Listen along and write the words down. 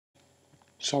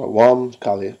Shalom,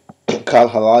 Kal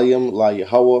Halayim, La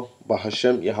Yahweh,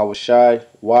 Bahashem, Yahweh Shai,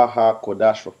 Waha,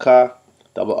 Kodash Rakah.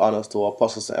 Double honors to our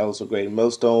apostles and elders of Great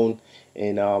Millstone,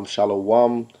 and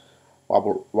Shalom,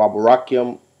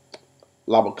 Wabarakium,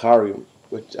 Labakarium,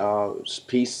 which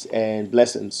peace and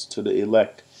blessings to the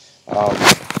elect. Um,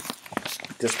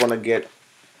 just want to get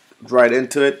right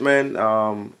into it, man.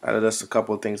 I had just a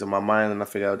couple of things in my mind, and I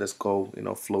figured I'll just go,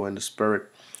 flow in the spirit.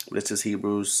 This is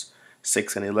Hebrews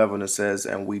 6:11. It says,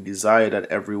 "And we desire that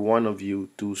every one of you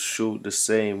do shew the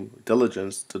same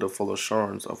diligence to the full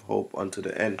assurance of hope unto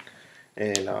the end."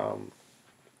 And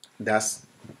that's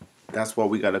that's what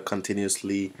we gotta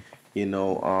continuously,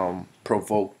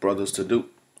 provoke brothers to do.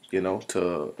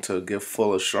 To give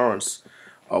full assurance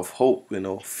of hope.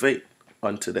 Faith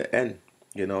unto the end.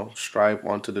 Strive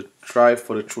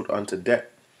for the truth unto death.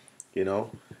 You know,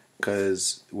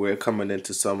 because we're coming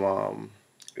into some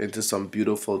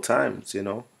beautiful times. The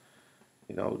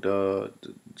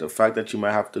fact that you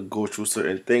might have to go through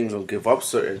certain things or give up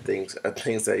certain things are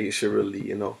things that you should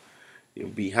really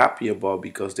be happy about,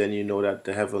 because then you know that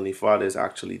the Heavenly Father is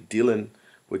actually dealing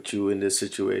with you in this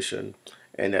situation,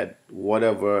 and that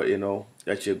whatever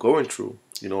that you're going through,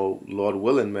 Lord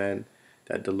willing, man,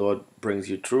 that the Lord brings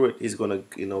you through it. He's gonna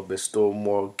bestow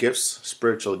more gifts,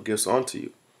 spiritual gifts onto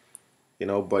you.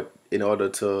 But in order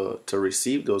to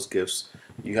receive those gifts,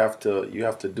 you have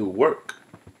to do work.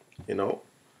 You know,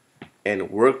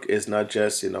 and work is not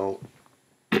just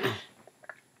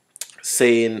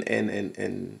saying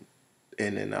and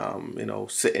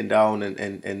sitting down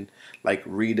and like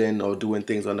reading or doing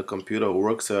things on the computer.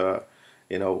 Works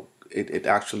it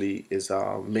actually is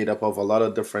made up of a lot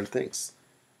of different things.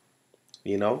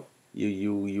 you know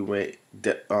you may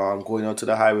going out to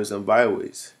the highways and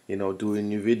byways, doing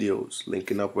new videos,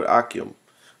 linking up with Akim.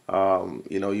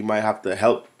 You might have to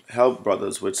help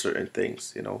brothers with certain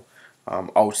things,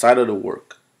 outside of the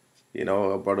work.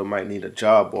 A brother might need a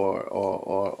job or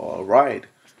a ride.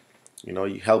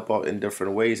 You help out in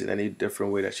different ways, in any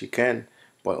different way that you can.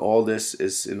 But all this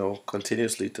is,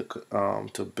 continuously to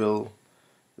build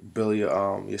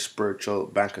your spiritual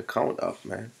bank account up,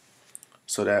 man,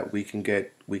 so that we can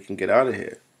get out of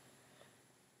here.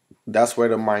 That's where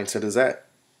the mindset is at.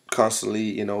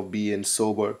 Constantly, being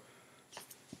sober,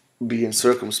 being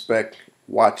circumspect,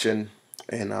 watching,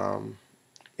 and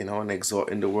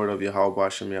exhorting the word of Yahweh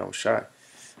Bashem Yahushai.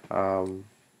 Um,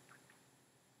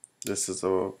 this is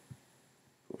a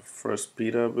First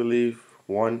Peter, I believe,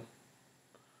 1.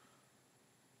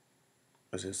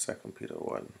 Is it Second Peter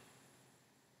 1?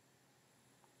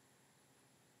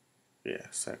 Yeah,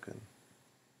 second.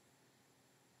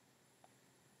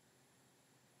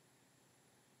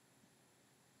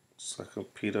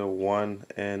 Second Peter 1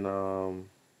 and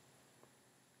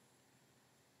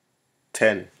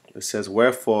 10. It says,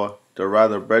 "Wherefore the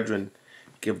rather, brethren,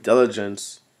 give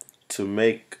diligence to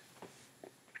make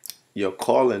your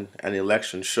calling and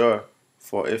election sure.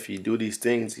 For if ye do these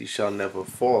things, ye shall never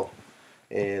fall."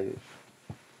 And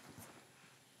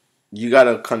you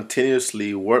gotta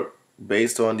continuously work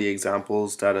based on the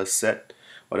examples that are set,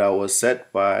 or that was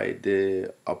set by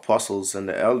the apostles and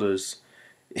the elders.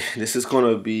 This is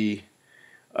gonna be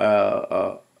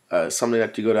something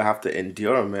that you're gonna have to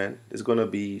endure, man. It's gonna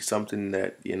be something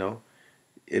that and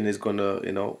it's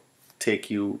gonna take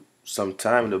you some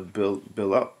time to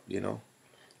build up.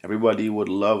 Everybody would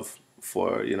love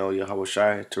for Yahweh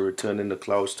Shai to return in the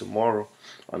clouds tomorrow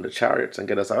on the chariots and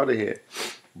get us out of here.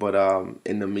 But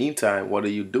in the meantime, what are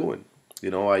you doing?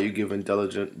 Are you giving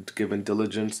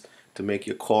diligence to make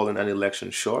your calling and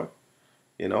election sure?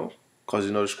 Because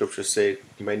the scriptures say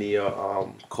many are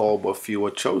called, but few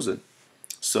are chosen.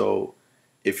 So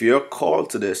if you're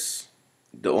called to this,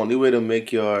 the only way to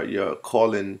make your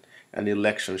calling and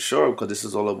election sure, because this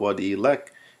is all about the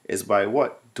elect, is by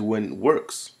what? Doing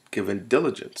works, giving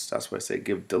diligence. That's why I say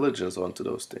give diligence onto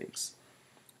those things.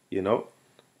 You know,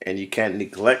 and you can't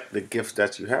neglect the gift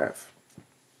that you have.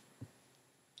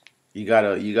 You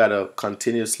gotta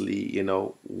continuously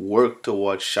work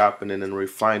towards sharpening and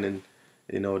refining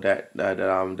that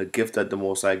the gift that the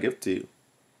Most High give to you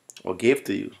or gave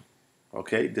to you.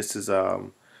 Okay, this is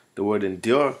the word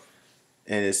endure,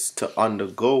 and it's to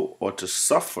undergo or to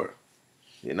suffer,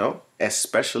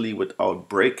 especially without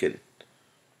breaking.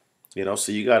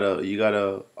 So you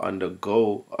gotta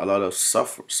undergo a lot of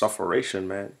sufferation,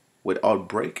 man, without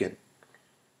breaking.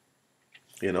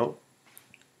 You know,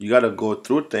 you gotta go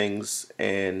through things,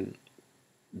 and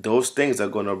those things are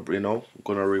gonna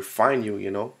refine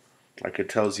you. Like it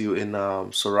tells you in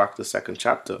Sirach, the second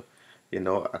chapter.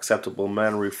 Acceptable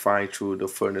man refined through the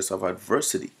furnace of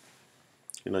adversity.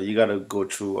 You gotta go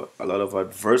through a lot of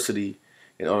adversity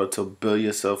in order to build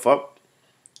yourself up.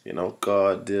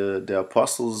 God, the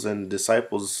apostles and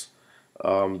disciples,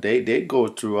 they go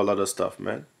through a lot of stuff,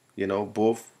 man.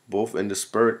 Both in the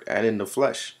spirit and in the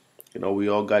flesh. We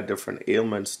all got different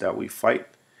ailments that we fight.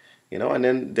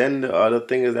 And then the other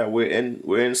thing is that we're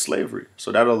in slavery.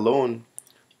 So that alone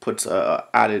puts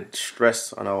added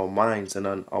stress on our minds and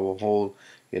on our whole,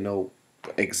 you know,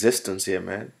 existence here,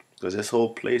 man. Because this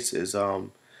whole place is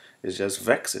just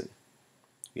vexing.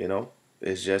 You know,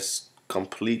 it's just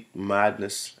complete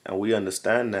madness, and we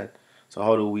understand that. So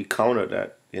how do we counter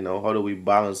that? How do we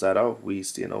balance that out? We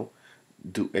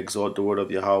do exalt the word of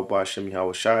Yahweh Bashem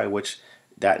Yahweh Shai, which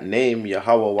that name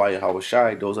Yahweh Yahweh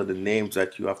Shai, those are the names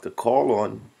that you have to call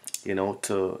on,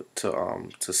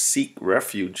 to seek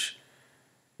refuge,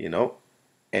 you know,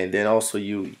 and then also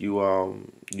you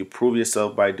prove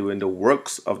yourself by doing the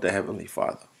works of the Heavenly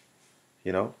Father.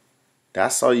 You know,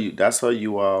 that's how you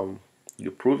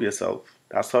prove yourself.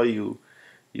 That's how you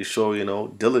show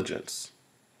diligence.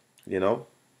 You know,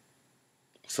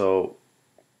 so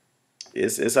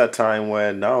it's a time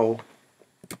where now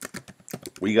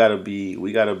we gotta be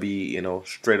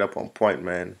straight up on point,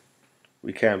 man.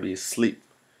 We can't be asleep.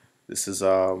 This is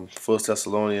First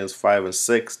Thessalonians 5 and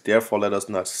 6. Therefore, let us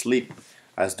not sleep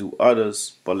as do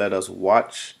others, but let us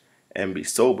watch and be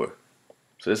sober.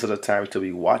 So this is a time to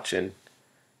be watching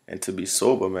and to be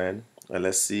sober, man. And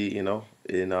let's see, in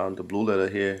the blue letter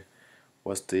here,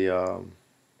 what's the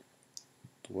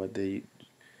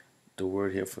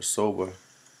word here for sober?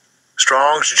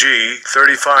 Strong's G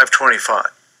 3525.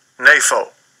 NAFO.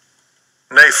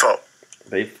 NAFO.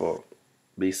 Therefore,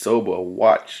 be sober,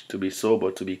 watch, to be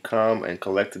sober, to be calm and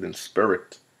collected in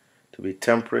spirit, to be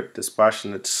temperate,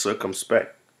 dispassionate,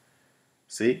 circumspect.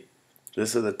 See,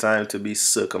 this is the time to be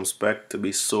circumspect, to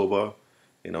be sober,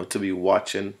 to be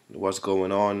watching what's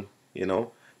going on,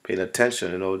 paying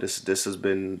attention. This has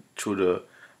been through the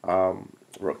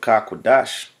Rakak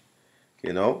Kodash,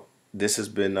 this has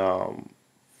been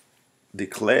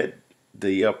declared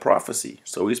the prophecy.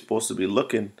 So we're supposed to be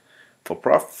looking for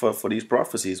these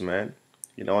prophecies, man.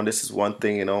 And this is one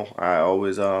thing, I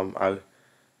always I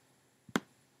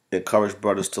encourage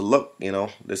brothers to look.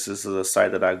 This is the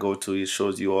site that I go to. It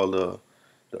shows you all the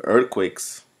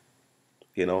earthquakes,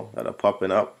 that are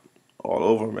popping up all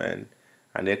over, man,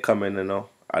 and they're coming,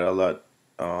 at a lot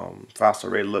faster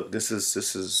rate. Look, this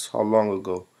is how long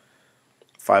ago?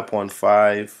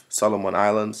 5.5 Solomon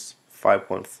Islands,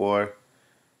 5.4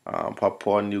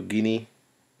 Papua New Guinea,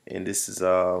 and this is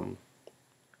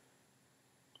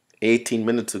 18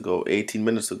 minutes ago, 18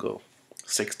 minutes ago,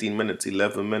 16 minutes,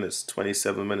 11 minutes,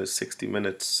 27 minutes, 60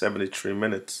 minutes, 73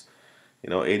 minutes,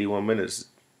 81 minutes,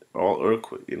 all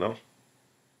earthquake,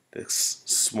 The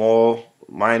small,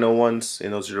 minor ones,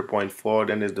 zero point 0.4,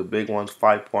 then there's the big ones,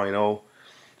 5.0,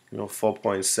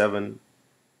 4.7,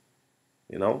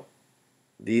 you know.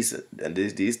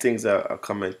 These things are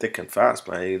coming thick and fast,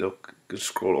 man. You look, you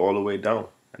scroll all the way down,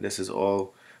 and this is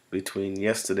all between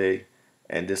yesterday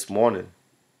and this morning.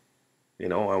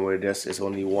 And we're just, it's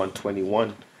only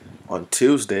 1:21 on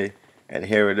Tuesday, and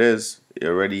here it is. You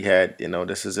already had,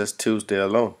 this is just Tuesday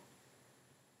alone.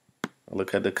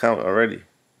 Look at the count already,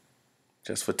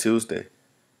 just for Tuesday.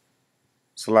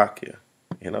 Slovakia,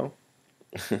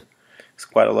 it's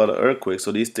quite a lot of earthquakes.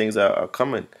 So these things are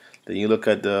coming. Then you look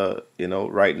at the,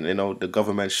 the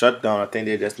government shutdown. I think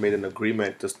they just made an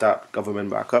agreement to start government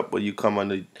back up. But you come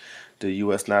on the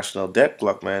U.S. national debt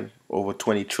clock, man, over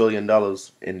 $20 trillion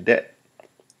in debt.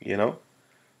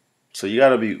 So you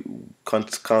gotta be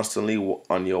constantly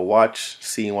on your watch,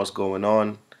 seeing what's going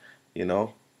on,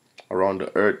 around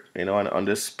the earth. And on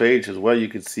this page as well, you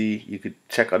could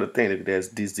check out the thing. There's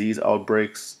disease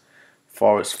outbreaks,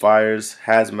 forest fires,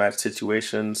 hazmat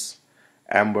situations,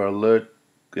 Amber Alert,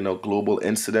 global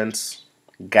incidents,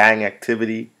 gang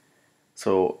activity.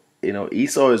 So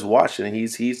Esau is watching.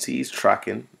 He's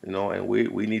tracking. And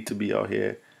we need to be out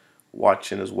here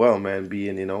watching as well, man.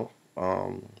 Being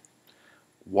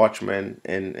watchmen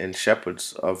and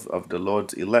shepherds of the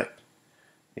Lord's elect.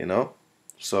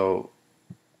 So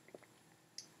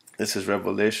this is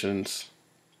Revelations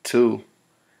 2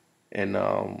 and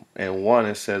 1.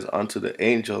 It says, unto the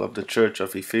angel of the church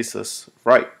of Ephesus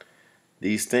write,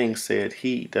 these things said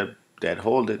he that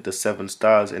holdeth the 7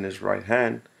 stars in his right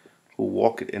hand, who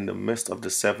walketh in the midst of the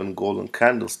 7 golden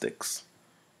candlesticks.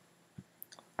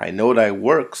 I know thy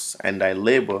works, and thy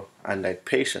labor, and thy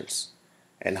patience,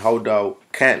 and how thou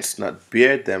canst not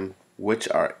bear them which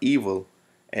are evil,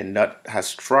 and not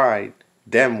hast tried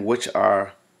them which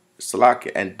are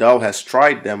Salakia, and thou hast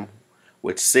tried them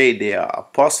which say they are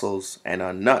apostles and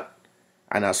are not,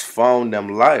 and hast found them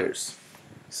liars.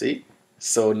 See?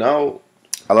 So now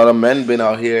A lot of men been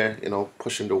out here,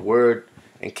 pushing the word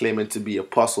and claiming to be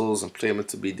apostles and claiming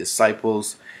to be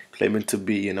disciples, claiming to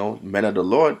be, men of the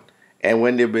Lord. And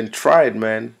when they've been tried,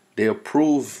 man, they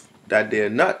prove that they're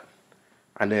not,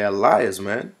 and they are liars,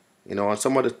 man. And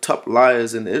some of the top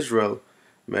liars in Israel,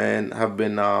 man, have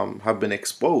been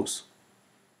exposed.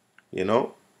 You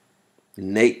know,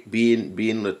 Nate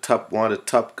being the top one of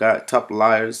the top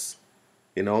liars.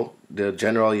 The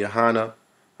General Yohana,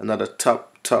 another top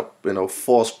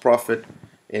false prophet,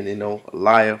 and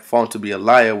liar, found to be a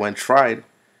liar when tried.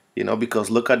 Because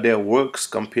look at their works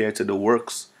compared to the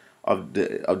works of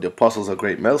the apostles of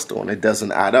Great Millstone. It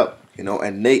doesn't add up.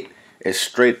 And Nate is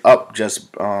straight up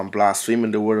just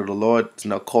blaspheming the word of the Lord. He's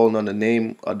not calling on the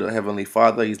name of the Heavenly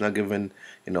Father. He's not giving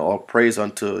all praise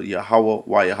unto Yahweh,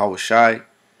 why Yahweh Shai.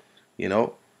 You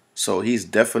know, so he's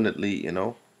definitely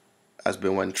has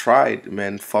been, when tried,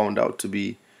 man, found out to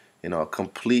be a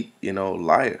complete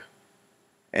liar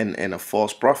and a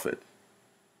false prophet.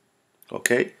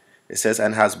 Okay, it says,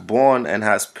 and has borne and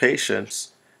has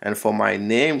patience, and for my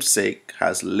name's sake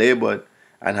has labored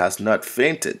and has not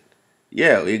fainted.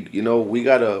 Yeah, we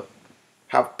gotta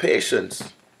have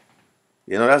patience.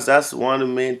 That's one of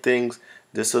the main things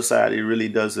this society really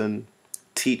doesn't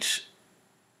teach,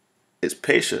 is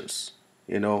patience.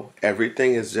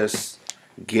 Everything is just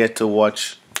get to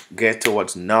what's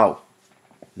now.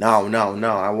 Now.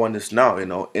 I want this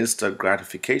now. Instant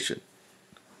gratification.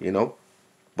 You know,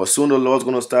 but soon the Lord's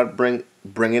gonna start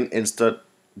bringing instant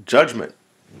judgment.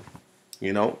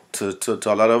 To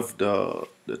a lot of the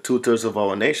 2/3 of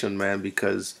our nation, man,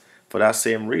 because for that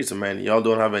same reason, man, y'all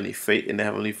don't have any faith in the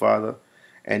Heavenly Father.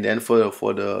 And then for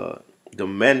the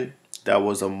men that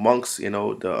was amongst the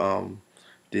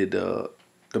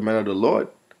men of the Lord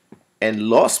and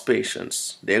lost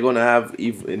patience, they're gonna have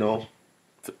even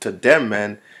to them,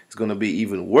 man, it's gonna be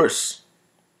even worse.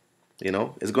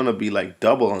 It's gonna be like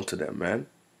double unto them, man.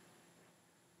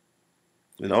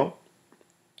 You know,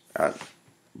 I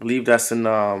believe that's in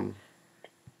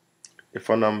if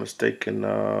I'm not mistaken,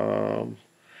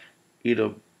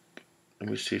 either, let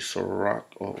me see, Sirach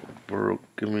or Baruch.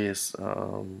 Give me his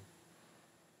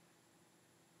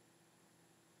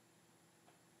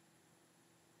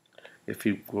if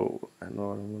you go, I know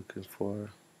what I'm looking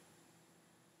for.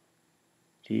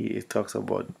 It talks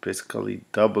about basically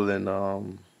doubling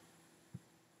the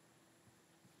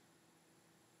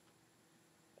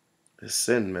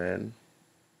sin, man.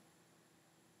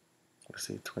 Let's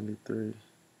see, 23.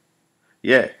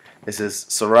 Yeah, it says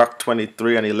Sirach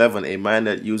 23:11. A man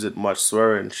that useth much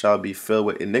swearing shall be filled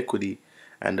with iniquity,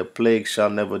 and the plague shall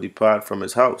never depart from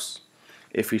his house.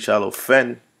 If he shall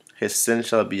offend, his sin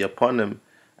shall be upon him,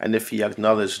 and if he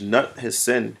acknowledge not his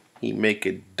sin, he make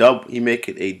it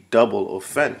a double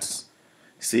offense.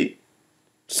 See?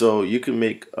 So you can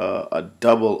make a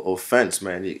double offense,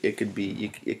 man. It could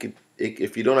be,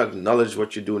 if you don't acknowledge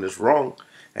what you're doing is wrong,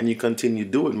 and you continue to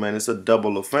do it, man, it's a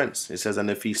double offense. It says, and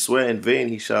if he swear in vain,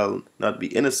 he shall not be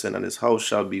innocent, and his house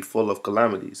shall be full of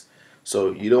calamities.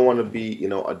 So you don't want to be,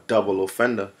 a double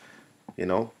offender, in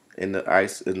the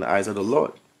eyes of the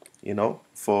Lord.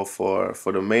 For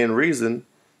the main reason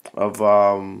of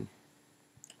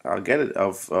I'll get it,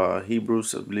 of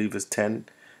Hebrews, I believe is 10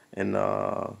 and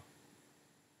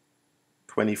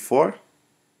 24.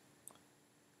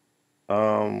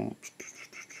 Um,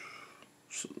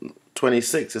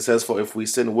 26, it says, for if we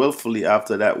sin willfully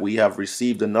after that we have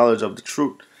received the knowledge of the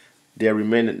truth, there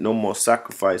remaineth no more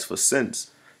sacrifice for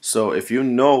sins. So if you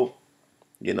know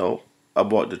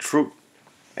about the truth,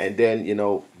 and then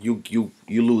you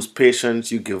lose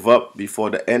patience, you give up before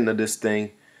the end of this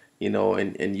thing,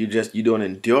 and you don't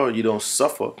endure, you don't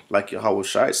suffer like Yahweh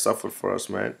Shai suffered for us,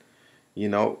 man.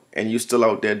 And you still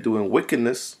out there doing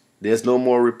wickedness, there's no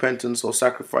more repentance or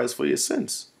sacrifice for your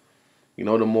sins. The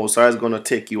Most High is gonna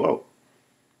take you out.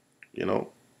 You know,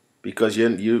 because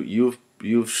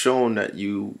you've shown that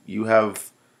you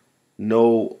have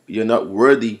no, you're not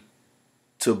worthy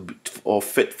or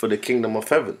fit for the kingdom of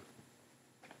heaven.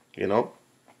 You know,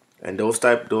 and those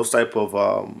type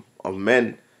of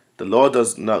men, the Lord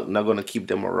does not gonna keep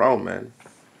them around, man.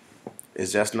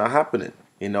 It's just not happening.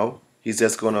 He's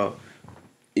just gonna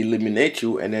eliminate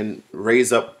you and then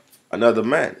raise up another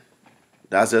man.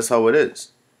 That's just how it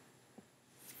is.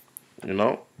 You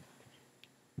know.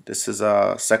 This is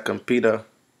 2 Peter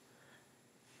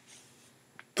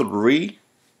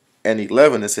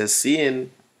 3:11. It says,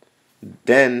 seeing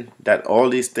then that all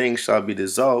these things shall be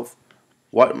dissolved,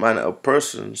 what manner of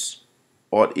persons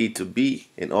ought ye to be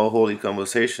in all holy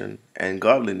conversation and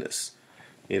godliness?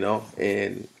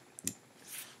 And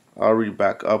I'll read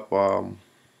back up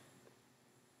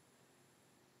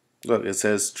Look, it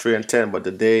says 3 and 10, but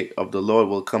the day of the Lord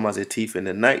will come as a thief in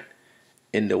the night,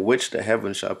 in the which the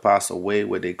heavens shall pass away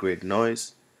with a great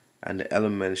noise, and the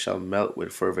elements shall melt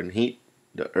with fervent heat.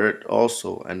 The earth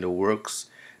also and the works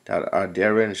that are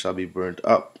therein shall be burnt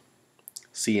up.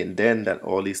 Seeing then that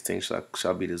all these things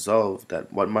shall be dissolved,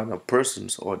 that what manner of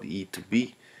persons ought ye to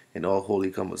be in all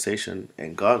holy conversation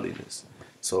and godliness.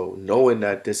 So knowing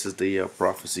that this is the year of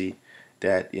prophecy,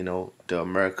 that the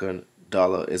American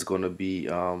dollar is going to be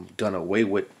done away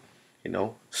with,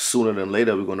 sooner than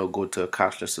later we're going to go to a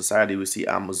cashless society. We see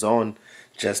Amazon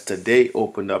just today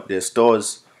opened up their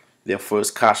stores, their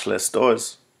first cashless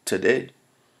stores today.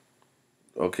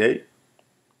 Okay,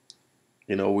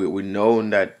 we know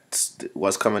that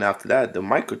what's coming after that, the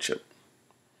microchip.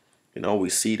 We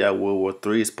see that World War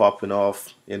III is popping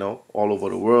off, all over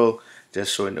the world,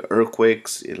 just showing the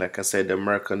earthquakes. Like I said, the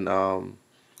American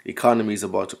economy is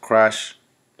about to crash.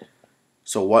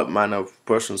 So, what manner of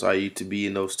persons are you to be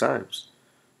in those times?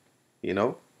 You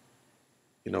know,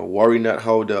 worry not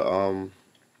how the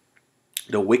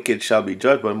wicked shall be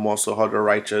judged, but more so how the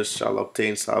righteous shall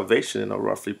obtain salvation.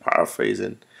 Roughly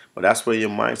paraphrasing, but that's where your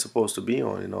mind's supposed to be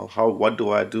on. What do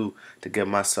I do to get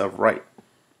myself right?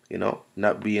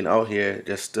 Not being out here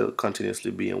just still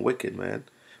continuously being wicked, man.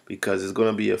 Because it's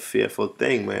gonna be a fearful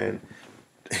thing, man,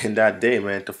 in that day,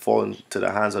 man, to fall into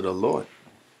the hands of the Lord.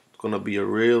 It's gonna be a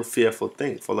real fearful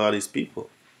thing for a lot of these people.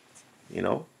 You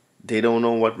know, they don't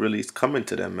know what really is coming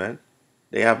to them, man.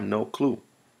 They have no clue.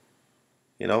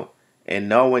 You know, and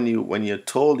now when you're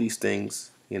told these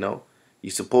things, you're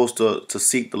supposed to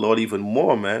seek the Lord even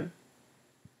more, man.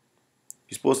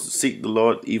 You're supposed to seek the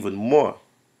Lord even more.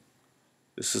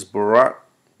 This is Baruch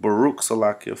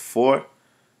Salakia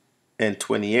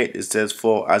 4:28. It says,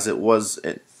 "For as it was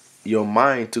in your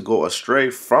mind to go astray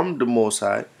from the Most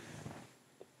High,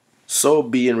 so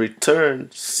be in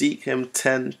return seek Him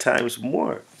 10 times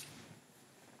more.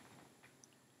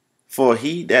 For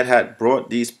He that had brought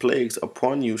these plagues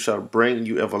upon you shall bring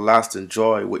you everlasting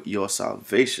joy with your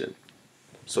salvation."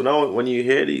 So now, when you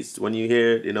hear,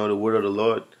 the word of the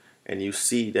Lord, and you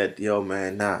see that, yo,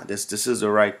 man, nah, this is the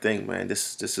right thing, man.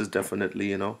 This is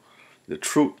definitely, the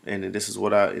truth, and I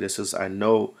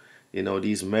know,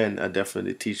 these men are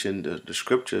definitely teaching the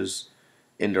scriptures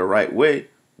in the right way,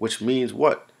 which means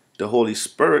what? The Holy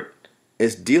Spirit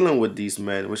is dealing with these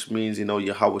men, which means,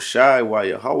 Yahweh Shai, why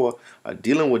Yahweh are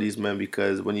dealing with these men,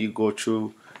 because when you go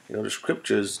through, the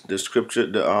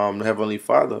Heavenly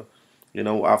Father,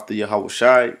 after Yahweh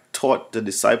Shai taught the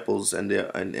disciples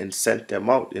and sent them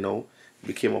out,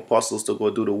 became apostles to go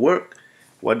do the work.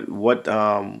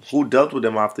 Who dealt with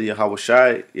them after Yahweh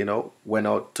Shai, went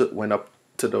up to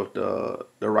the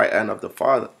right hand of the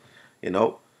Father, you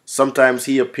know. Sometimes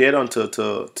he appeared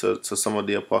to some of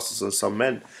the apostles and some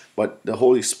men, but the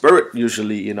Holy Spirit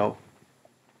usually,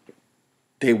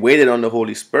 they waited on the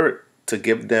Holy Spirit to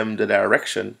give them the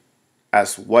direction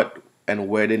as what and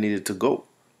where they needed to go,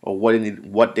 or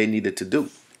what they needed to do.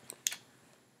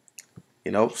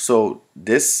 So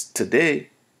this today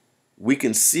we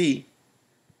can see,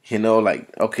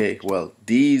 like, okay, well,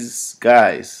 these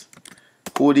guys,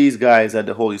 who are these guys that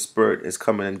the Holy Spirit is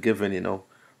coming and giving,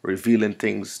 revealing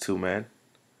things to, man.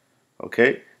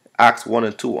 Okay? Acts 1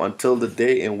 and 2, until the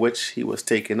day in which he was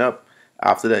taken up,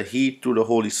 after that he through the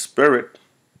Holy Spirit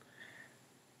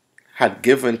had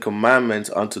given commandments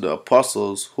unto the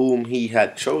apostles whom he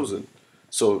had chosen.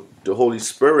 So the Holy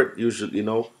Spirit usually,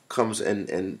 comes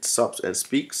and sups and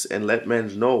speaks and let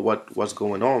men know what's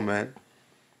going on, man.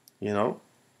 You know?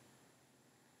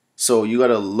 So you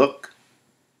gotta look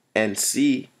and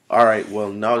see, all right, well,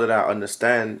 now that I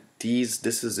understand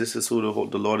this is who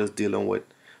the Lord is dealing with.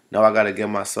 Now I gotta get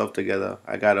myself together.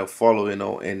 I gotta follow,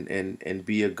 and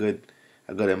be a good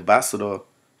ambassador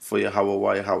for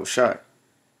Yahweh Yahweh Shai.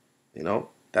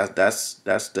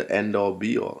 That's the end all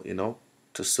be all,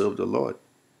 to serve the Lord.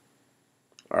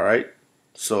 All right.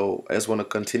 So I just want to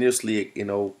continuously,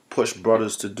 push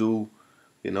brothers to do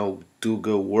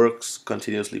good works,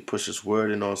 continuously push His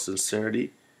word in all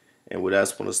sincerity. And with that, I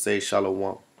just want to say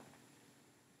Shalom.